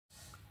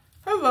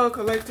Hello,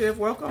 collective.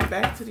 Welcome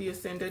back to the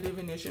Ascended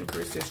Divination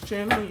Priestess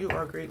channel. You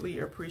are greatly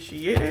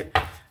appreciated.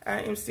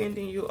 I am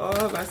sending you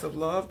all lots of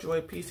love,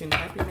 joy, peace, and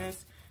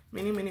happiness.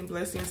 Many, many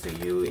blessings to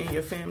you and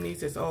your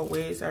families. As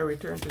always, I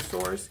return to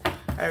source.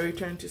 I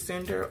return to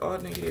sender all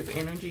negative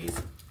energies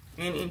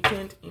and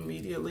intent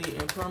immediately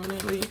and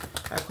permanently.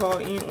 I call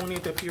in only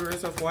the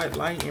purest of white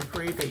light and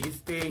pray that you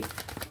stay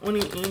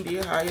only in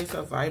the highest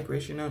of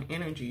vibrational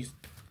energies.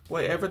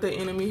 Whatever the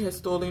enemy has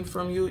stolen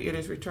from you, it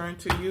is returned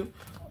to you.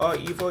 All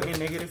evil and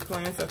negative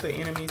plans of the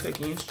enemies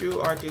against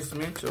you are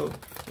dismantled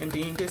and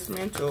being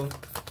dismantled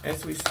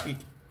as we speak.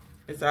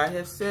 As I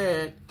have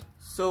said,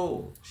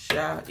 so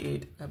shall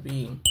it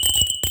be.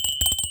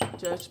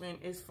 Judgment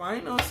is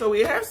final. So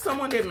we have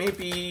someone that may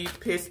be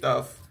pissed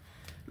off.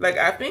 Like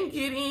I've been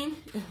getting,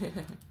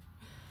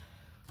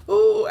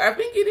 I've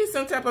been getting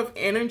some type of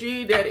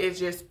energy that is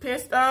just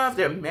pissed off.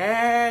 They're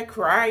mad,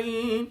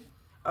 crying.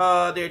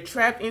 They're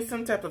trapped in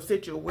some type of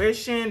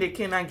situation they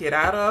cannot get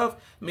out of.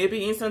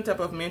 Maybe in some type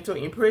of mental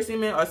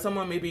imprisonment, or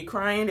someone may be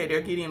crying that they're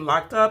getting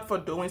locked up for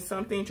doing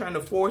something, trying to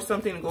force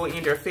something to go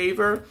in their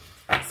favor.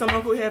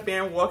 Someone who have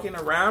been walking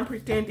around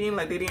pretending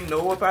like they didn't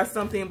know about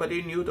something, but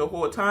they knew the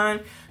whole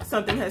time.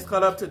 Something has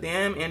caught up to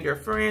them and their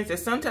friends.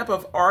 There's some type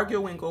of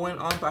arguing going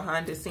on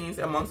behind the scenes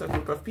amongst a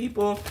group of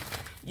people.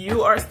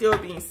 You are still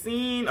being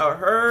seen or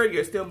heard.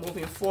 You're still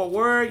moving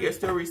forward. You're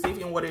still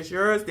receiving what is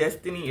yours.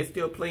 Destiny is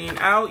still playing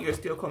out. You're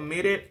still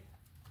committed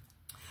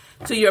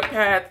to your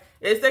path.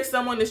 It's like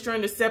someone is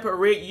trying to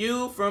separate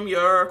you from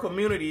your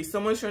community.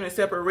 Someone's trying to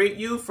separate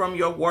you from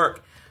your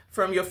work,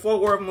 from your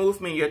forward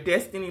movement, your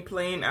destiny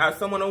playing out.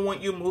 Someone don't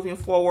want you moving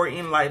forward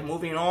in life,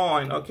 moving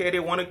on, okay?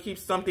 They want to keep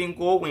something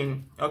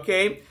going,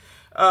 okay?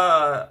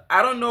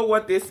 I don't know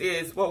what this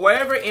is, but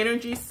whatever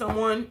energy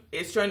someone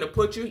is trying to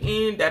put you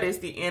in, that is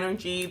the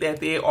energy that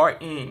they are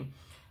in.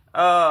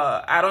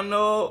 I don't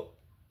know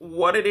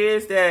what it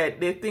is that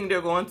they think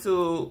they're going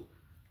to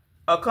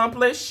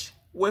accomplish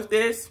with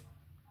this.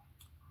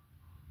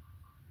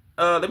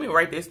 Let me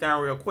write this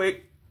down real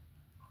quick.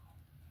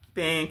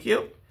 Thank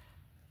you.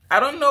 I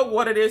don't know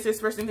what it is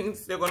this person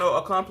thinks they're going to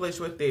accomplish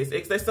with this.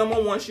 It's like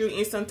someone wants you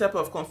in some type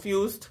of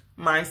confused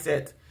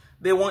mindset.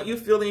 They want you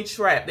feeling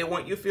trapped. They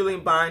want you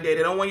feeling bonded.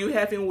 They don't want you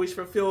having wish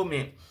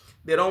fulfillment.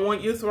 They don't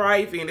want you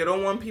thriving. They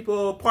don't want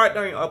people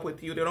partnering up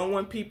with you. They don't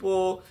want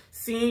people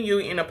seeing you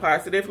in a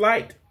positive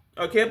light.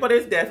 Okay, but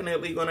it's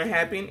definitely going to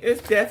happen.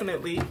 It's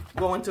definitely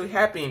going to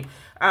happen.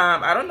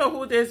 I don't know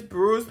who this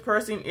bruised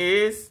person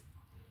is,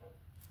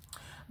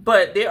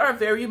 but they are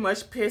very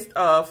much pissed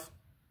off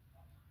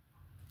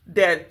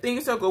that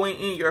things are going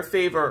in your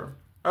favor.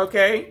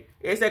 Okay?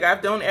 It's like,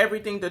 I've done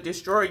everything to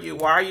destroy you.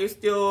 Why are you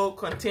still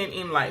content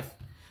in life?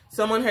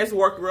 Someone has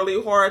worked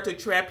really hard to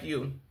trap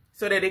you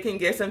so that they can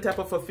get some type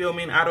of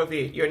fulfillment out of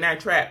it. You're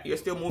not trapped. You're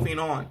still moving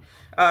on.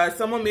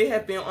 Someone may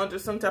have been under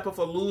some type of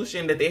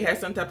illusion that they had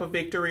some type of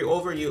victory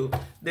over you.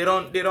 They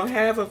don't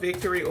have a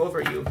victory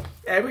over you.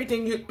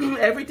 Everything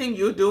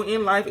you do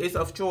in life is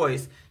of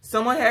choice.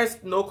 Someone has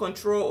no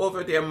control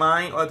over their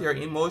mind or their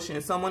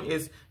emotions. Someone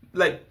is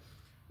like,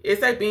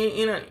 it's like being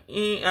in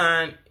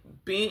an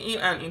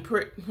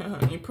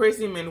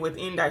imprisonment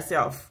within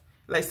thyself.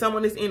 Like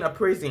someone is in a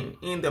prison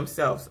in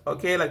themselves,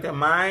 okay? Like their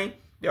mind,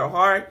 their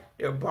heart,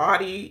 their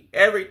body,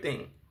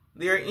 everything.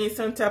 They're in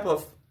some type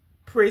of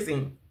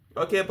prison,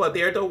 okay? But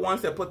they're the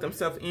ones that put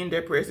themselves in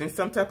their prison,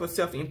 some type of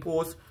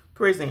self-imposed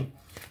prison.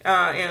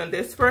 And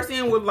this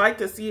person would like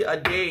to see a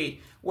day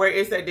where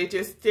it's like they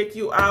just take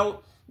you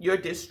out, you're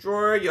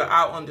destroyed, you're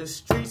out on the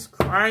streets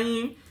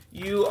crying,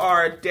 you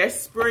are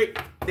desperate.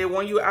 They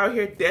want you out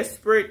here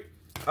desperate.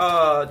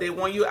 They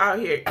want you out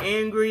here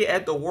angry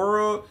at the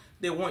world.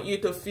 They want you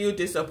to feel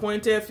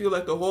disappointed, feel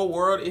like the whole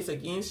world is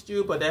against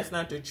you, but that's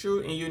not the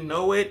truth, and you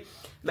know it.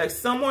 Like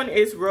someone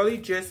is really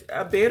just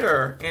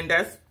bitter, and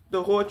that's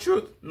the whole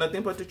truth.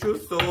 Nothing but the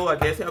truth. So I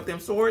guess help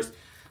them source.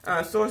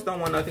 Source don't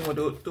want nothing to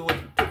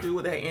do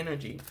with that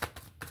energy.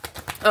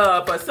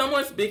 But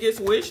someone's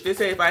biggest wish, they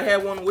say, if I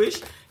had one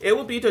wish, it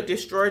would be to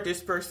destroy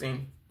this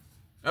person.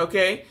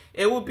 Okay,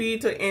 it will be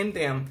to end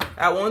them.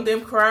 I want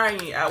them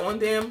crying. I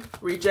want them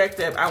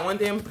rejected. I want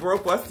them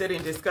broke, busted,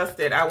 and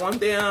disgusted. I want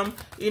them,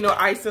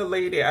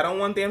 isolated. I don't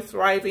want them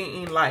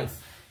thriving in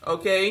life.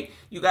 Okay,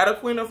 you got a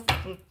Queen of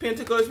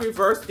Pentacles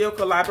reversed, still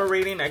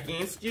collaborating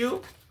against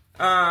you.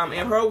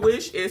 And her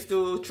wish is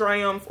to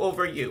triumph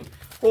over you.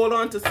 Hold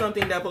on to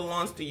something that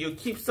belongs to you.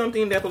 Keep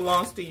something that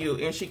belongs to you,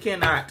 and she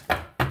cannot.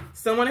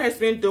 Someone has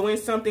been doing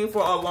something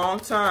for a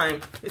long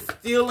time. It's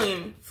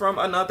stealing from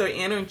another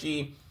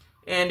energy.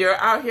 And they're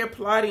out here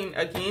plotting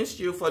against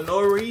you for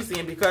no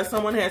reason, because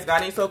someone has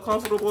gotten so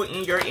comfortable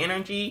in your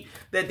energy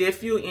that they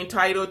feel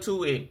entitled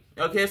to it.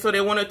 Okay, so they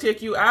want to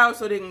take you out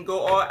so they can go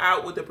all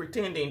out with the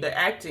pretending, the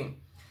acting.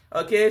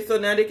 Okay, so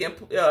now they can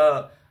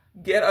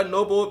get a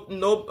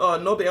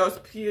Nobel's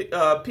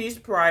Peace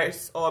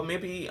Prize or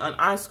maybe an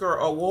Oscar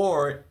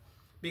award,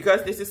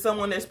 because this is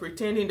someone that's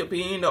pretending to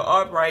be in the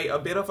upright, a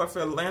bit of a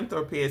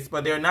philanthropist,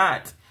 but they're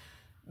not.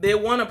 They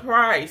want a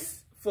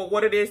prize for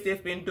what it is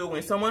they've been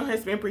doing. Someone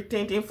has been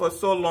pretending for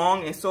so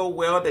long and so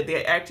well that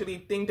they actually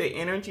think the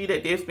energy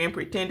that they've been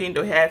pretending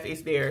to have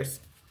is theirs.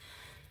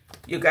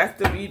 You got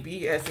to be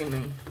BSing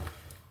me.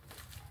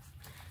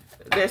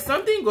 There's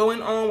something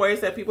going on where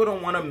it's that people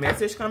don't want a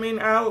message coming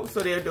out,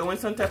 so they're doing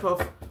some type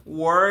of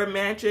word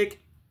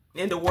magic.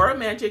 And the word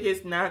magic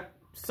is not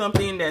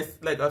something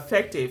that's like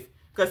effective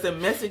because the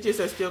messages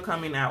are still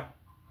coming out.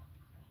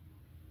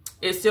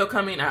 It's still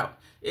coming out.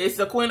 It's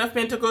the Queen of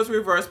Pentacles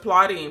reverse,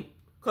 plotting,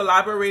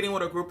 collaborating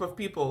with a group of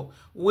people,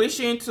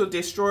 wishing to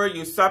destroy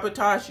you,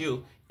 sabotage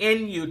you,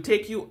 end you,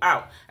 take you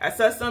out. I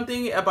said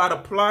something about a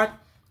plot,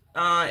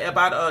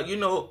 about you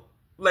know,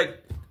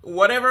 like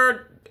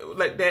whatever,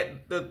 like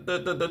that.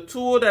 The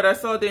tool that I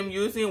saw them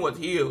using was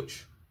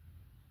huge.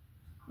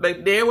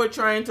 Like they were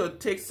trying to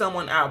take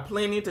someone out,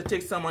 planning to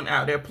take someone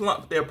out. They're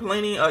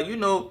planning.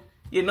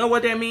 You know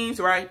what that means,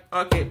 right?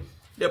 Okay,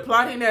 they're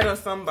plotting that on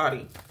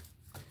somebody.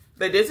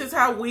 Like this is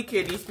how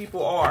wicked these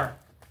people are.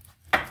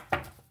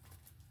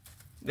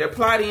 They're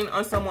plotting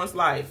on someone's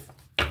life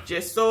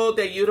just so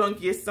that you don't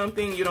get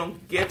something, you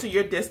don't get to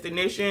your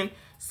destination.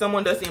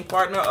 Someone doesn't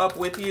partner up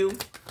with you.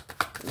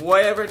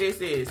 Whatever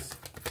this is.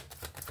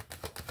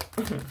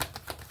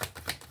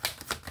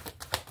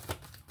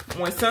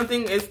 When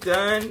something is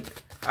done,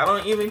 I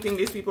don't even think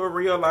these people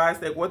realize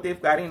that what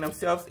they've gotten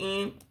themselves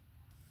in.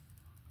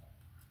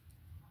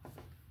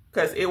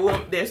 Because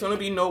there's going to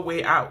be no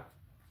way out.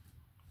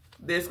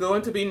 There's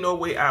going to be no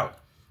way out.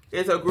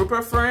 There's a group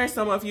of friends.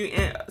 Some of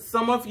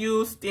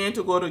you stand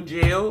to go to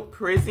jail,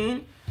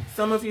 prison.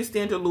 Some of you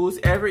stand to lose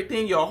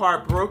everything. You're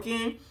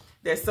heartbroken.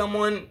 There's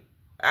someone,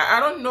 I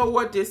don't know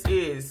what this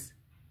is.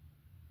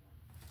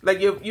 Like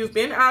you've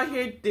been out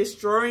here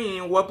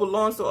destroying what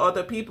belongs to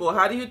other people.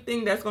 How do you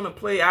think that's going to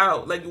play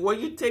out? Like what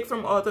you take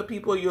from other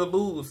people, you'll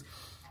lose.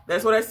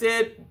 That's what I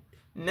said.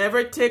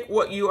 Never take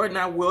what you are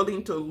not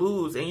willing to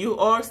lose. And you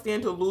all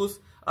stand to lose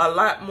a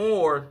lot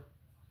more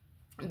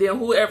than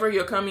whoever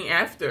you're coming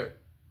after.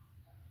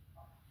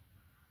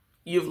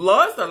 You've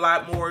lost a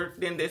lot more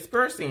than this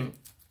person.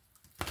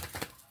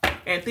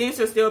 And things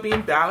are still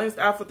being balanced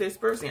out for this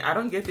person. I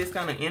don't get this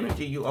kind of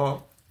energy, you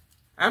all.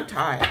 I'm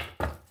tired.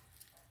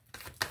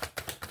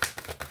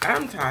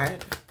 I'm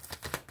tired.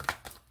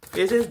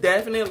 This is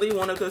definitely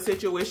one of those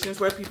situations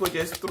where people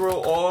just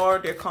throw all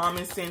their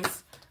common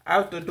sense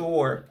out the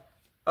door.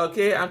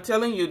 Okay, I'm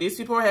telling you, these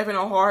people are having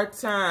a hard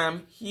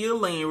time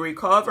healing,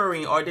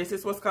 recovering, or this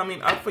is what's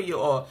coming up for you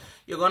all.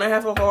 You're going to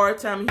have a hard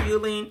time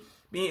healing,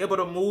 being able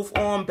to move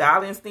on,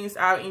 balance things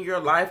out in your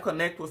life,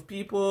 connect with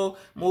people,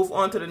 move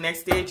on to the next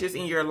stages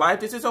in your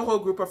life. This is a whole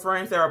group of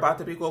friends that are about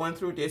to be going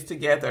through this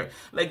together.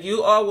 Like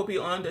you all will be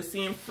on the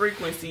same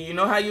frequency. You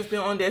know how you've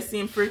been on that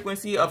same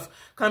frequency of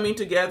coming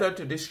together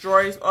to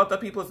destroy other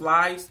people's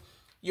lives?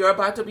 You're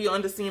about to be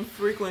on the same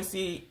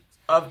frequency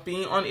of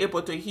being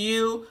unable to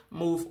heal,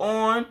 move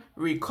on,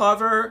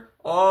 recover,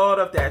 all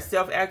of that,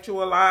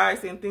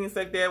 self-actualize and things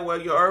like that.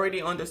 Well, you're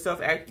already on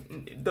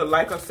the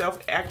lack of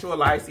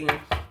self-actualizing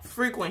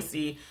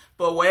frequency,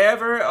 but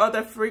wherever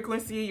other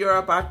frequency you're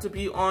about to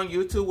be on,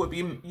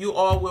 you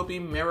all will be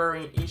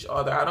mirroring each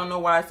other. I don't know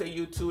why I say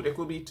you two. There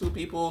could be two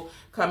people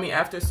coming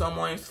after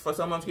someone. For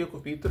some of you, it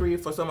could be three.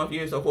 For some of you,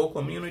 it's a whole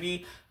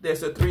community.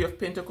 There's a Three of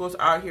Pentacles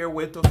out here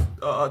with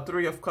the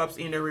Three of Cups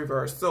in the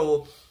reverse.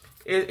 So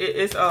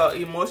it's a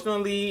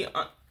emotionally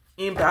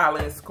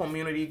imbalanced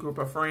community, group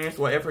of friends,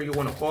 whatever you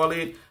want to call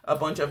it. A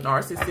bunch of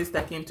narcissists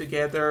that came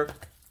together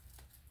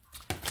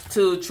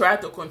to try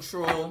to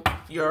control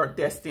your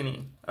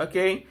destiny,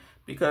 okay?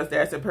 Because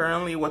that's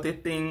apparently what they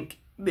think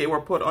they were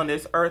put on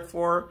this earth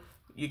for.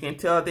 You can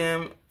tell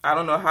them, I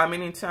don't know how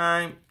many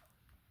times,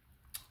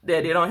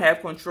 that they don't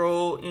have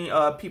control in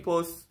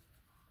people's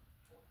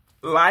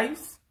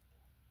lives,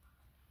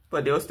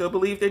 but they'll still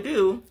believe they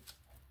do.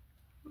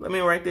 Let me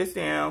write this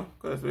down,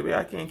 because maybe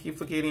I can't keep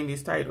forgetting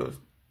these titles.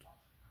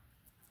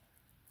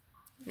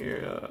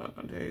 Here,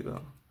 there you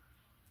go.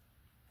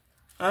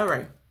 All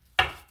right.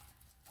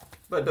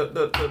 But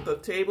the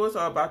tables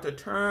are about to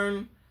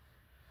turn.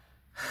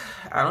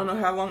 I don't know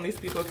how long these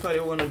people thought they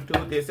were going to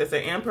do this. As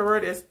an emperor,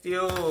 they're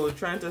still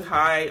trying to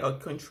hide or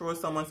control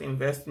someone's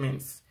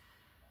investments.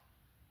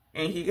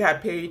 And he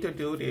got paid to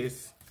do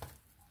this.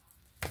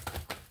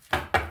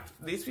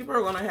 These people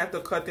are going to have to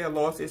cut their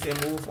losses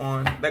and move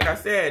on. Like I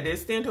said, they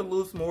stand to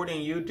lose more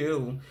than you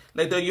do.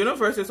 Like the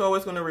universe is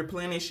always going to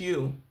replenish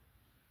you.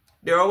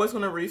 They're always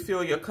going to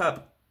refill your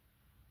cup.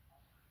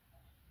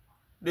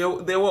 They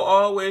will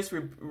always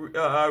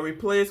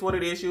replace what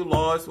it is you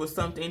lost with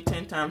something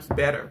 10 times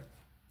better.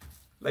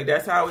 Like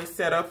that's how it's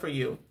set up for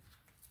you.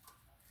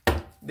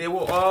 They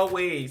will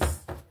always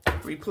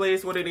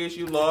replace what it is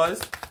you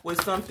lost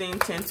with something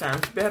 10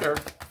 times better.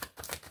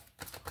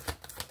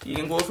 You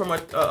can go from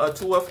a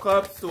Two of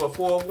Cups to a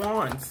Four of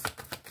Wands.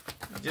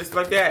 Just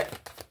like that.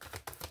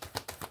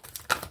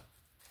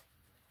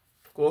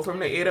 Go from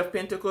the Eight of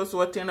Pentacles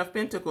to a Ten of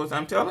Pentacles.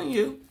 I'm telling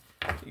you,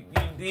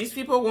 these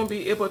people won't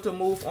be able to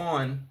move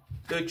on.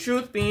 The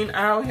truth being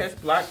out has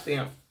blocked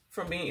them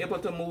from being able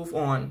to move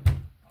on.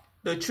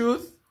 The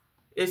truth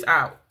is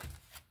out.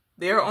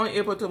 They're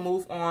unable to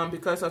move on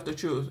because of the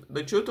truth.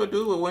 The truth will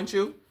do it, won't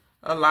you?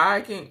 A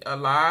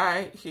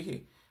lie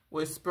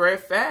will spread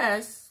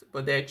fast,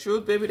 but that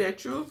truth, baby, that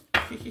truth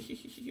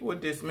will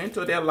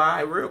dismantle that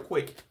lie real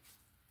quick.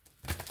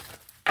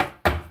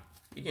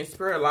 You can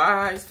spread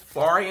lies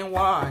far and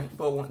wide,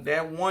 but when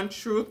that one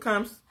truth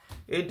comes,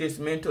 it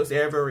dismantles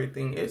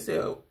everything. It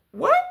said,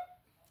 what?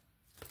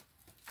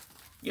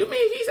 You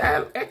mean he's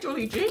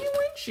actually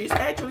genuine? She's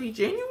actually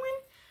genuine?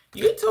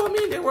 You told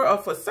me they were a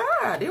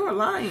facade. They were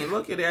lying.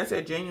 Look at that. I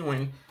said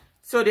genuine.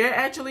 So they're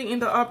actually in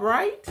the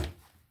upright?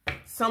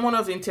 Someone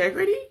of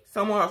integrity?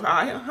 Someone of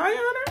high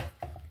honor?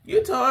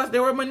 You told us they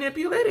were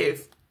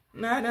manipulative.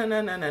 Nah.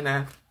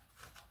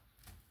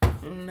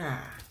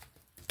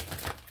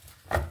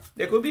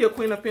 There could be a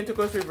Queen of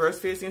Pentacles reverse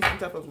facing some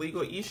type of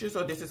legal issue.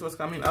 So this is what's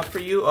coming up for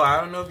you. Or I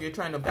don't know if you're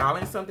trying to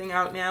balance something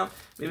out now.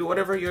 Maybe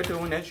whatever you're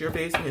doing, that's your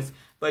business.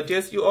 But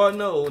just you all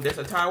know there's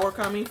a tower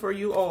coming for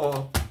you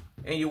all.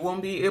 And you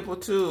won't be able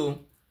to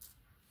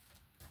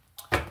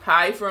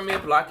hide from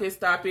it, block it,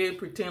 stop it,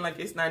 pretend like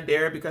it's not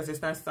there because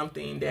it's not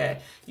something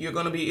that you're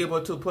going to be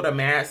able to put a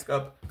mask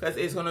up because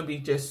it's going to be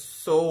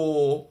just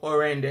so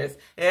horrendous.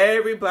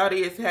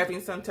 Everybody is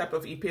having some type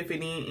of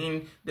epiphany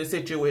in the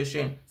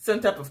situation, some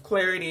type of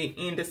clarity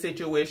in the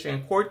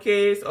situation, court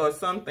case or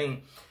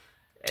something.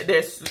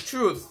 There's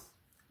truth.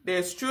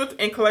 There's truth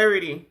and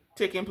clarity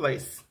taking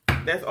place.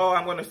 That's all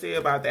I'm going to say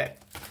about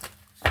that.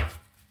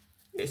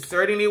 It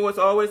certainly was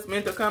always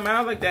meant to come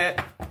out like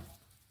that.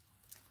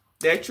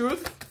 That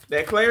truth,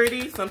 that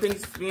clarity,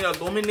 something's being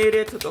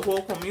illuminated to the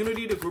whole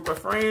community, the group of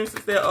friends.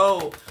 That,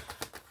 oh,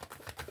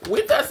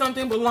 we thought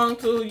something belonged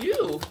to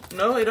you.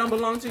 No, it don't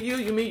belong to you.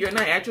 You mean you're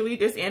not actually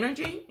this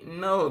energy?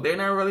 No, they're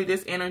not really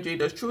this energy.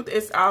 The truth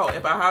is out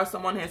about how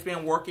someone has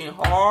been working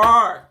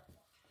hard.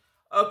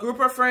 A group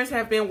of friends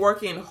have been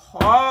working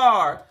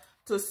hard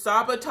to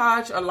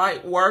sabotage a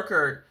light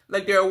worker.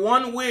 Like their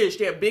one wish,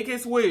 their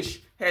biggest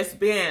wish has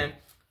been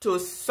to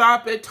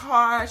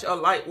sabotage a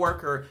light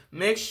worker.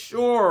 Make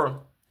sure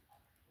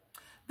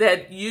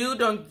that you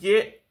don't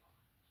get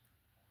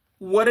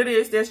what it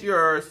is that's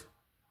yours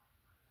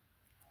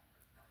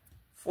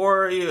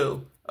for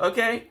you.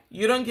 Okay?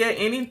 You don't get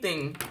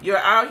anything. You're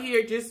out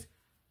here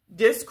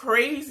just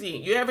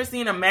crazy. You ever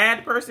seen a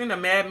mad person, a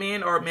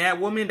madman, or a mad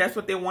woman? That's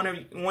what they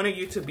wanted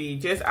you to be.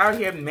 Just out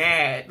here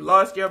mad,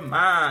 lost your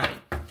mind,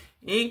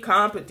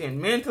 incompetent,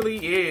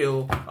 mentally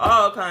ill,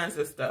 all kinds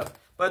of stuff.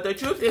 But the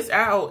truth is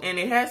out, and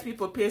it has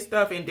people pissed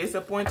off and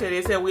disappointed.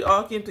 They said we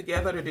all came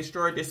together to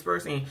destroy this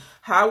person.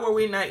 How were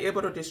we not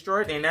able to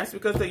destroy them? That's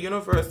because the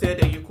universe said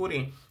that you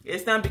couldn't.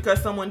 It's not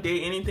because someone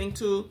did anything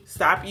to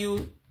stop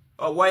you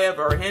or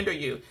whatever, or hinder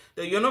you.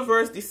 The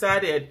universe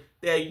decided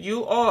that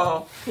you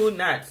all could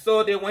not.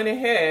 So they went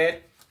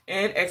ahead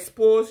and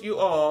exposed you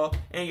all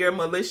in your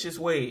malicious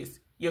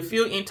ways. You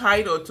feel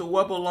entitled to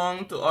what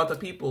belongs to other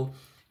people.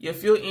 You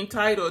feel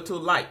entitled to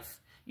life.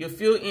 You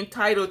feel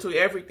entitled to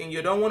everything.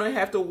 You don't want to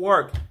have to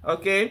work,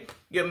 okay?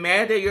 You're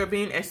mad that you're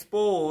being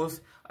exposed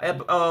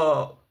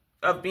of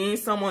being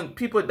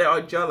people that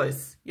are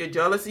jealous. Your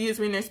jealousy is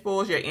being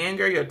exposed, your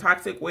anger, your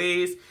toxic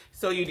ways.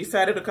 So you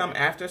decided to come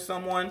after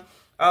someone.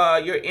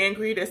 You're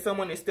angry that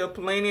someone is still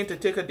planning to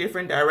take a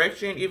different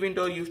direction, even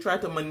though you've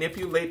tried to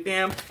manipulate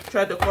them,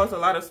 tried to cause a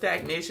lot of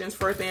stagnations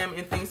for them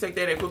and things like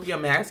that. It could be a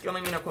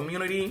masculine in a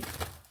community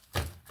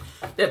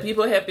that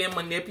people have been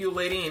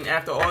manipulating, and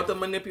after all the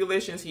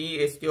manipulations, he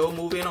is still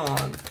moving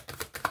on.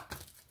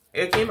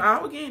 It came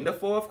out again, the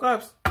Four of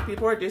Cups.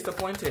 People are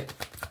disappointed.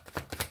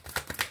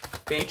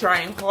 Been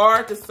trying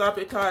hard to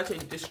sabotage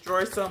and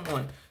destroy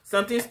someone.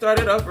 Something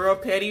started off real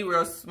petty,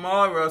 real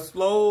small, real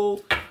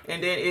slow,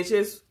 and then it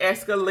just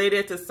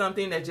escalated to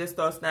something that just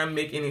does not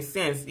make any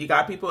sense. You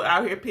got people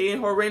out here paying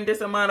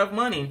horrendous amount of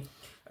money,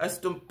 a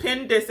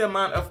stupendous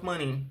amount of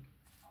money,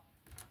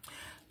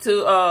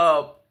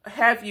 to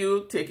have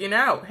you taken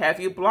out, have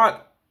you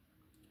blocked.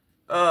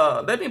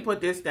 Let me put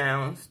this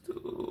down.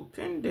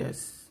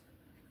 Stupendous.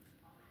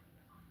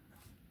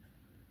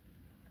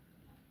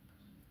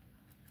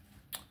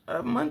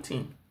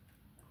 Monty.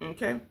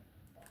 Okay.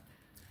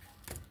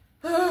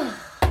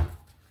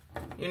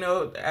 You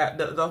know,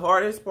 the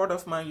hardest part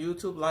of my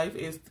YouTube life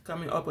is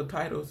coming up with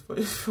titles for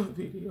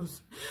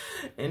videos.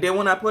 And then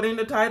when I put in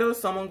the titles,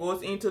 someone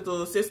goes into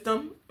the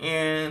system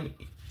and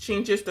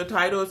changes the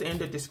titles and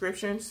the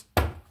descriptions.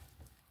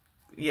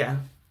 Yeah,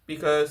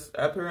 because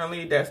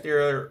apparently that's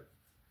their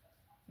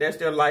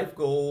life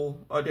goal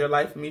or their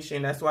life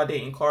mission. That's why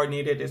they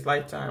incarnated this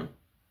lifetime.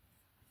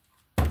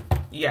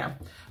 Yeah.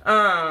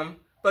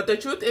 But the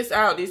truth is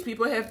out. These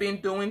people have been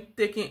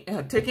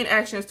taking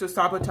actions to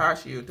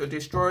sabotage you, to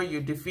destroy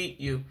you, defeat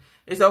you.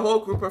 It's a whole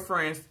group of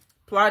friends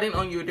plotting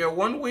on you. Their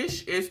one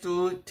wish is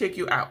to take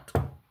you out.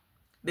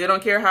 They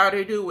don't care how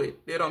they do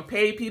it. They don't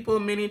pay people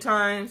many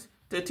times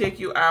to take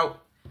you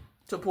out,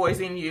 to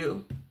poison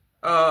you.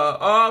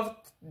 All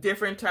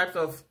different types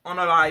of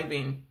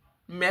unaliving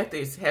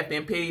methods have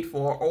been paid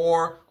for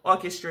or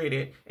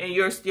orchestrated, and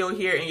you're still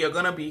here and you're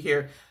gonna be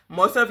here.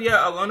 Most of you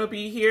are gonna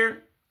be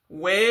here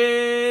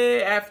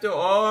way after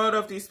all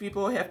of these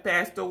people have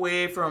passed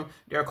away from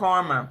their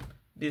karma,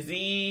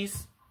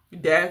 disease,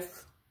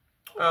 death,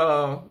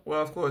 well,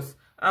 of course,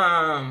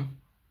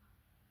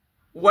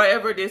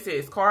 whatever this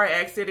is, car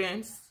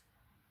accidents,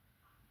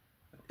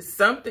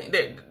 something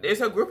that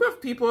there's a group of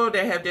people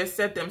that have just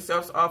set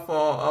themselves up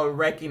for a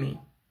reckoning.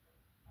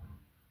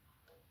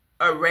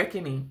 A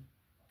reckoning.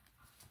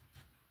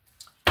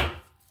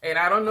 And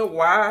I don't know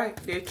why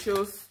they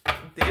chose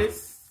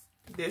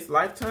this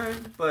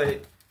lifetime,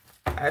 but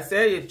I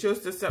said it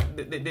chose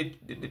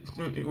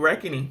the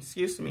reckoning.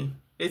 Excuse me.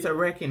 It's a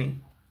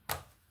reckoning.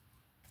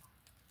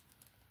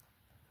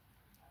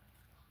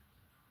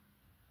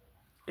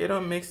 It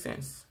don't make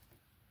sense.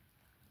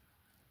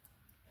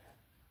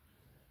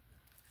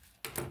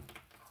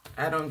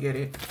 I don't get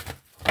it.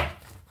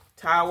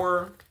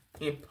 Tower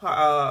in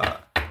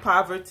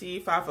poverty,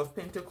 5 of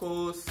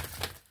Pentacles,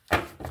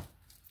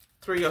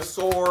 3 of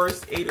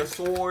Swords, 8 of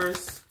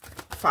Swords,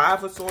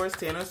 5 of Swords,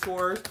 10 of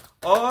Swords.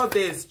 All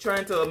this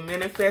trying to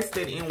manifest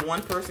it in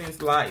one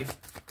person's life.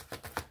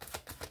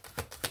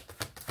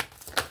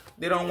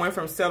 They don't went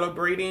from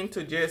celebrating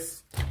to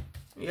just,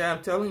 yeah,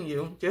 I'm telling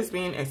you, just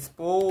being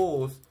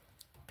exposed.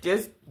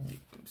 Just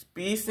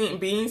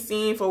being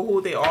seen for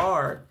who they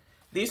are.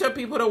 These are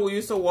people that we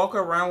used to walk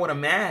around with a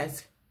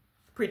mask,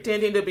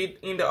 pretending to be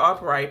in the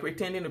upright,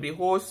 pretending to be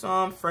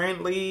wholesome,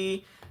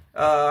 friendly,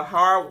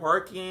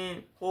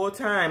 hardworking, whole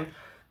time.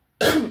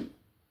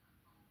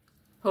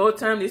 Whole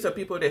time, these are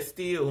people that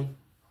steal.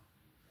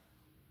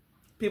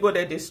 People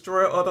that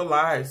destroy other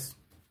lives.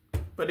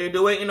 But they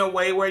do it in a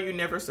way where you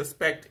never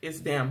suspect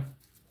it's them.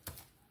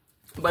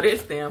 But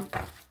it's them.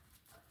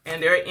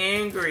 And they're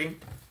angry,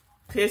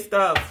 pissed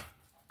off,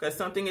 because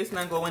something is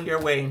not going their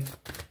way.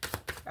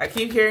 I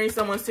keep hearing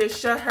someone say,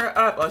 shut her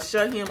up, or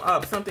shut him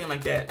up, something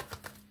like that.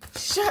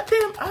 Shut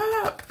them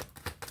up.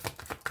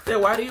 So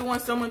why do you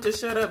want someone to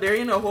shut up? They're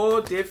in a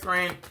whole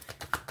different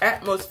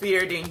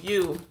atmosphere than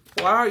you.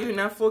 Why are you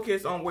not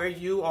focused on where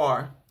you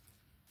are?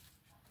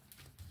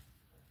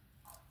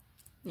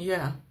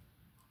 Yeah.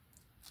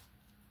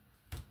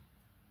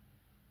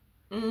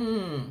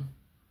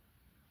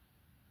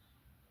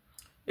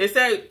 It's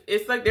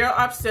like they're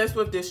obsessed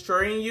with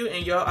destroying you,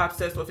 and you're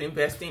obsessed with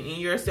investing in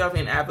yourself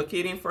and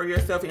advocating for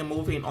yourself and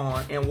moving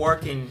on and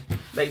working,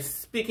 like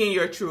speaking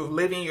your truth,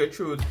 living your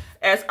truth.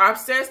 As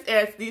obsessed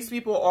as these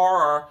people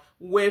are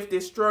with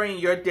destroying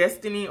your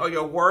destiny or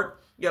your work,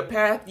 your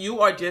path, you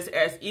are just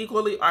as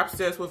equally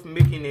obsessed with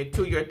making it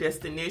to your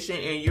destination,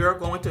 and you're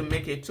going to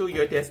make it to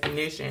your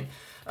destination.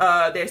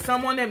 There's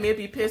someone that may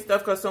be pissed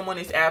off because someone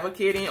is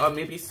advocating, or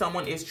maybe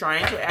someone is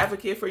trying to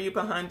advocate for you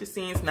behind the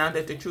scenes now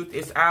that the truth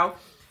is out.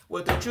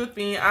 With the truth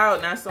being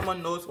out, now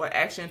someone knows what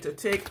action to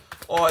take,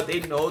 or they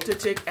know to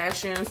take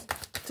actions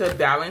to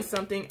balance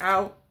something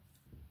out.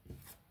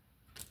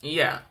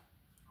 Yeah.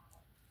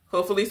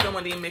 Hopefully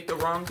someone didn't make the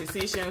wrong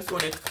decisions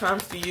when it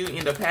comes to you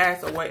in the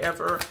past or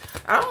whatever.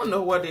 I don't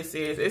know what this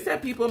is. It's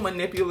that people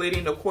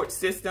manipulating the court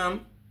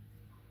system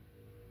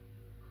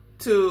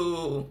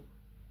to...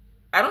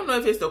 I don't know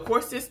if it's the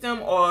court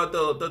system or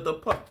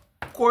the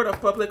court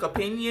of public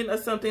opinion or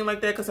something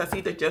like that, because I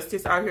see the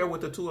justice out here with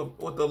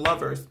the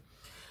lovers.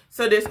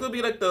 So this could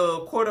be like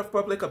the court of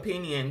public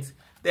opinions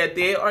that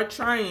they are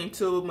trying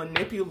to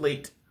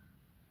manipulate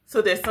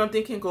so that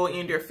something can go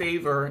in their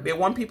favor. They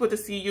want people to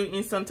see you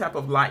in some type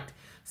of light,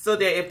 so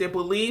that if they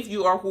believe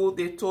you are who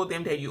they told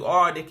them that you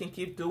are, they can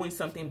keep doing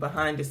something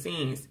behind the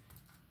scenes.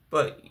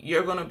 But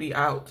you're going to be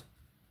out.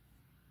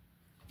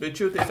 The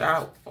truth is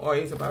out, or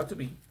is about to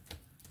be.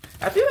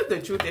 I feel like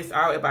the truth is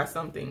out about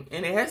something,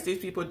 and it has these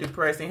people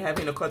depressed and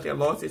having to cut their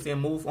losses and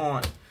move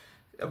on.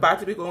 About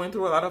to be going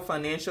through a lot of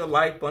financial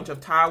life, bunch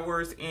of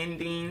towers,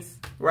 endings,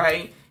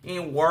 right?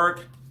 In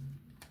work,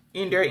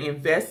 in their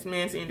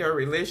investments, in their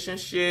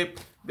relationship.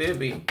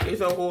 Baby,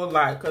 it's a whole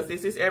lot, because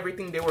this is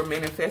everything they were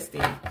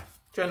manifesting.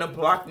 Trying to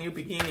block new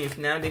beginnings.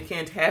 Now they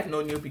can't have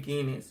no new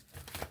beginnings.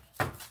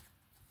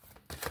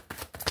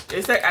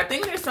 It's like, I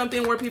think there's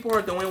something where people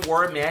are doing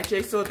word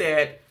magic so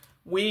that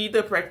we,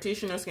 the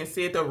practitioners, can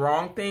say the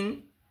wrong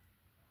thing.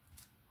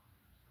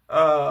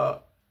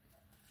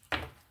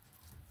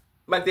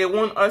 Like they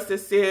want us to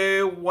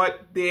say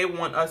what they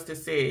want us to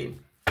say.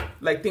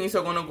 Like things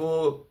are going to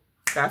go,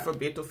 God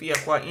forbid, to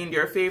fiat in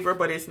their favor,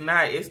 but it's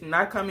not. It's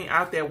not coming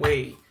out that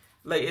way.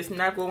 Like it's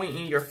not going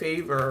in your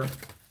favor.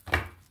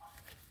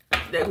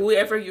 That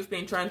whoever you've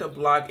been trying to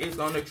block is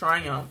going to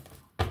triumph.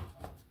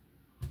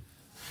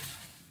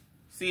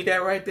 See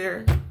that right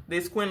there?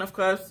 This Queen of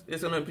Cups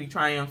is going to be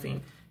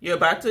triumphing. You're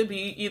about to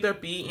either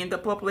be in the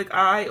public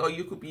eye, or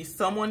you could be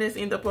someone that's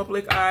in the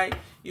public eye.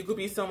 You could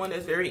be someone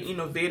that's very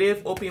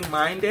innovative,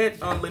 open-minded,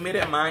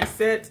 unlimited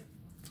mindset.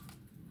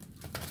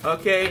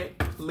 Okay?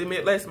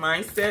 Limitless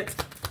mindset.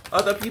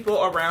 Other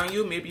people around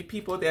you may be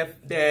people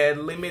that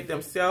limit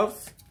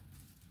themselves.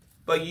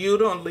 But you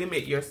don't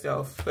limit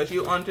yourself, because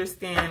you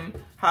understand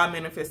how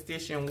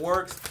manifestation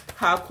works,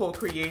 how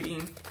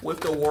co-creating with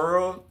the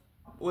world,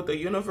 with the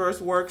universe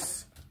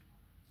works.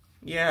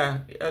 Yeah,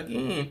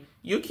 again,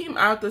 you came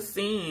out the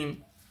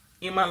scene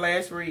in my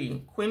last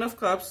read. Queen of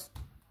Cups,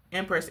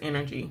 Empress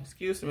energy.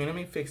 Excuse me, let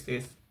me fix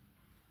this.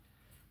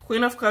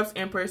 Queen of Cups,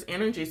 Empress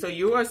energy. So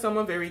you are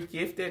someone very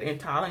gifted and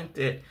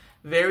talented,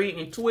 very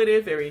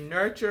intuitive, very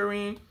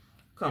nurturing,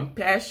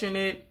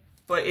 compassionate,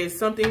 but it's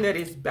something that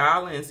is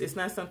balanced. It's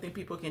not something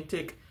people can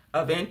take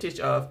advantage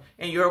of.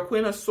 And you're a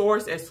Queen of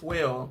Swords as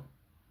well.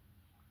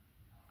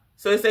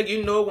 So it's like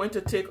you know when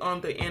to take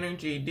on the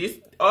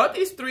energy. All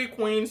these three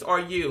queens are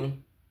you.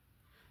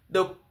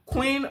 The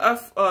Queen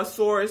of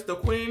Swords, the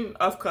Queen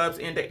of Cups,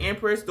 and the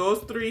Empress, those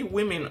three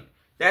women,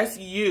 that's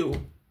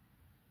you.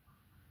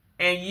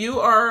 And you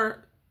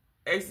are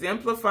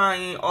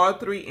exemplifying all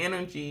three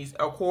energies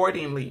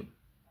accordingly.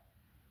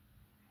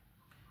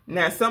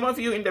 Now, some of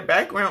you in the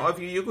background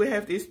of you, you could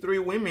have these three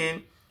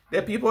women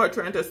that people are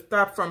trying to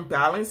stop from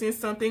balancing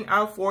something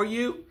out for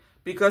you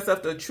because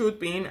of the truth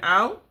being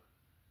out.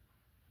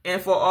 And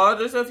for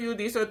others of you,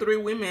 these are three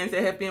women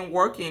that have been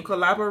working,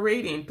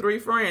 collaborating, three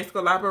friends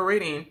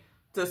collaborating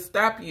to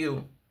stop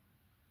you,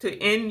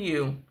 to end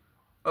you.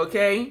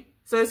 Okay?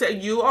 So it's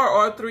that you are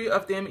all three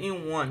of them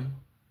in one.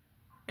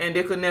 And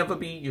they could never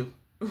be you.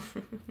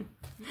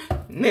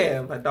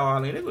 Never,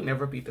 darling. They could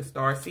never be the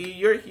star. See,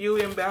 you're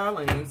healed and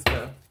balanced.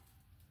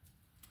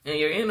 And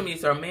your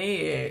enemies are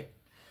mad.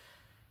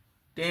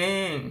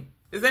 Dang.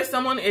 Is that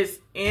someone is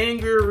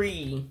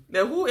angry?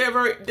 That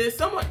whoever, there's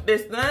someone,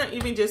 there's not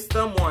even just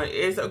someone,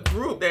 it's a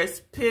group that's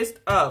pissed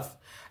off.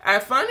 I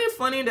find it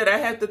funny that I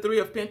have the Three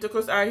of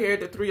Pentacles out here,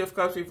 the Three of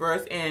Cups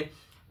reversed, and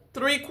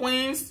three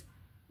queens,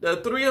 the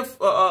Three of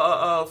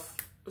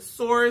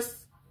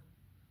Swords,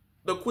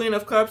 the Queen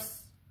of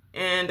Cups,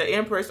 and the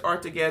Empress are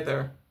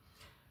together.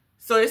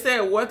 So it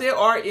said what they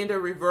are in the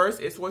reverse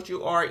is what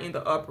you are in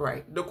the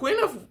upright. The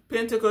Queen of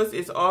Pentacles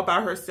is all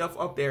by herself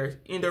up there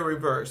in the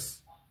reverse.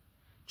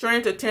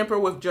 Trying to temper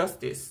with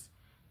justice.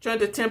 Trying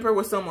to temper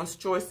with someone's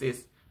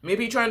choices.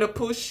 Maybe trying to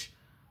push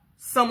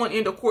someone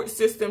in the court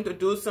system to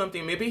do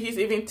something. Maybe he's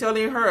even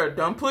telling her,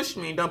 don't push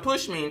me, don't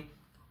push me.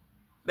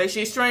 Like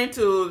she's trying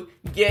to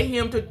get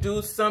him to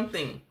do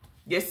something.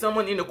 Get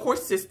someone in the court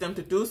system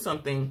to do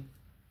something.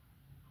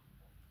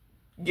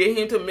 Get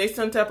him to make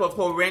some type of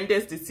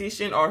horrendous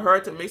decision or her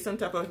to make some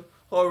type of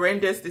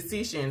horrendous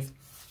decisions.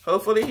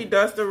 Hopefully he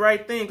does the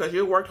right thing because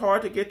you worked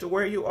hard to get to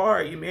where you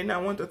are. You may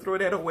not want to throw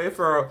that away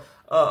for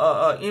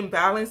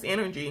imbalanced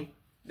energy.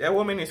 That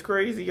woman is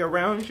crazy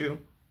around you.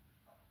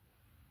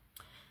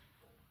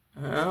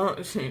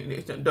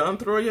 Don't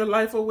throw your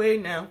life away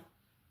now.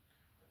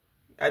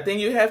 I think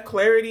you have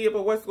clarity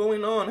about what's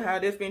going on, how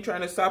they've been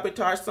trying to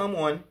sabotage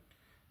someone.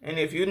 And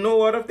if you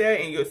know all of that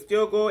and you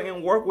still go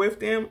and work with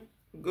them,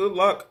 good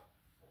luck.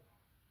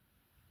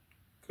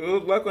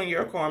 Good luck on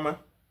your karma.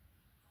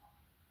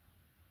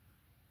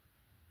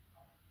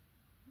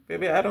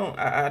 Baby, I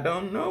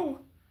don't know.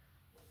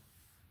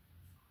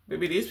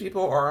 Baby, these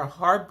people are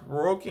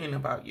heartbroken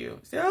about you.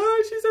 Say,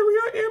 oh, she's a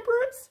real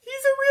empress.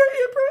 He's a real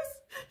empress.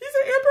 He's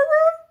an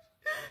emperor.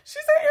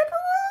 She's an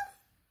emperor.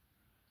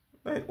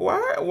 Like,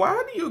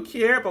 why do you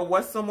care about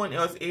what someone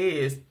else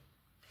is?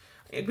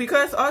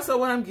 Because also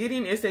what I'm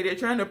getting is that they're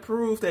trying to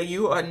prove that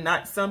you are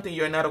not something.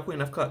 You're not a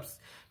Queen of Cups.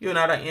 You're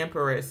not an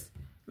Empress.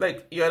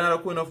 Like, you're not a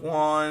Queen of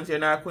Wands. You're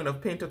not a Queen of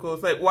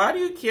Pentacles. Like, why do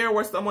you care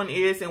what someone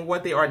is and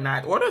what they are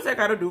not? What does that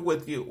got to do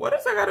with you? What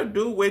does that got to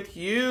do with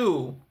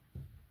you?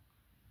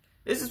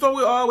 This is what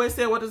we always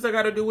say. What does that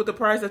got to do with the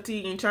price of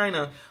tea in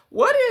China?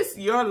 What is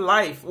your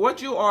life?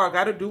 What you are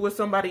got to do with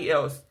somebody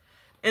else?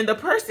 And the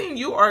person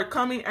you are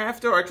coming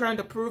after or trying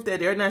to prove that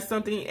they're not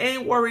something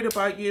ain't worried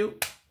about you.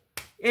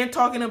 Ain't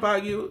talking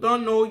about you.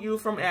 Don't know you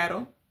from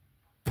Adam.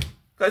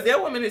 Because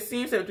that woman, it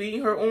seems to be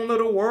in her own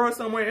little world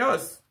somewhere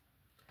else.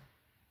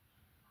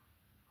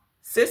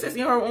 Sis is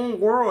in her own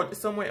world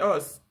somewhere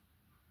else.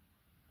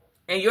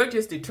 And you're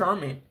just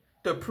determined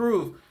to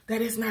prove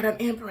that it's not an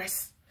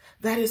empress.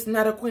 That is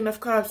not a Queen of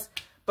Cups.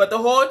 But the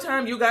whole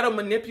time you got to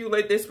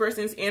manipulate this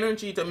person's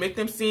energy to make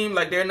them seem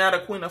like they're not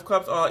a Queen of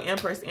Cups or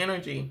empress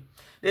energy.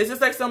 This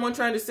is like someone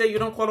trying to say you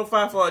don't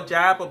qualify for a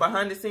job, but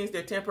behind the scenes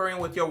they're tampering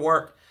with your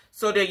work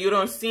so that you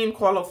don't seem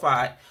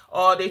qualified.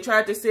 Or they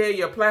tried to say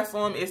your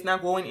platform is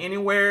not going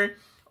anywhere,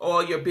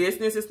 or your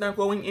business is not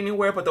going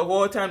anywhere, but the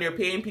whole time they're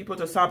paying people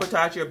to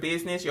sabotage your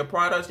business, your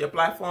products, your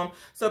platform,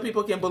 so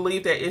people can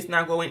believe that it's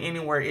not going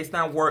anywhere. It's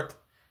not worth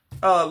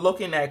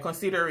looking at,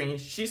 considering.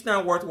 She's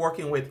not worth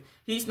working with.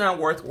 He's not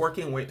worth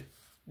working with.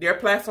 Their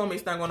platform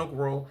is not going to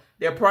grow.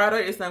 Their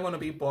product is not going to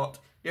be bought.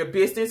 Their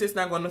business is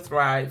not going to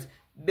thrive.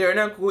 They're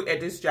not good at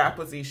this job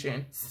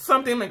position.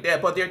 Something like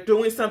that, but they're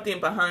doing something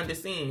behind the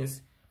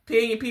scenes,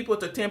 paying people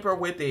to tamper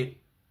with it.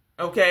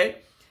 Okay?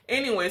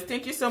 Anyways,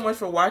 thank you so much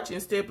for watching.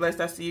 Stay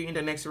blessed. I'll see you in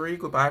the next read.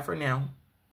 Goodbye for now.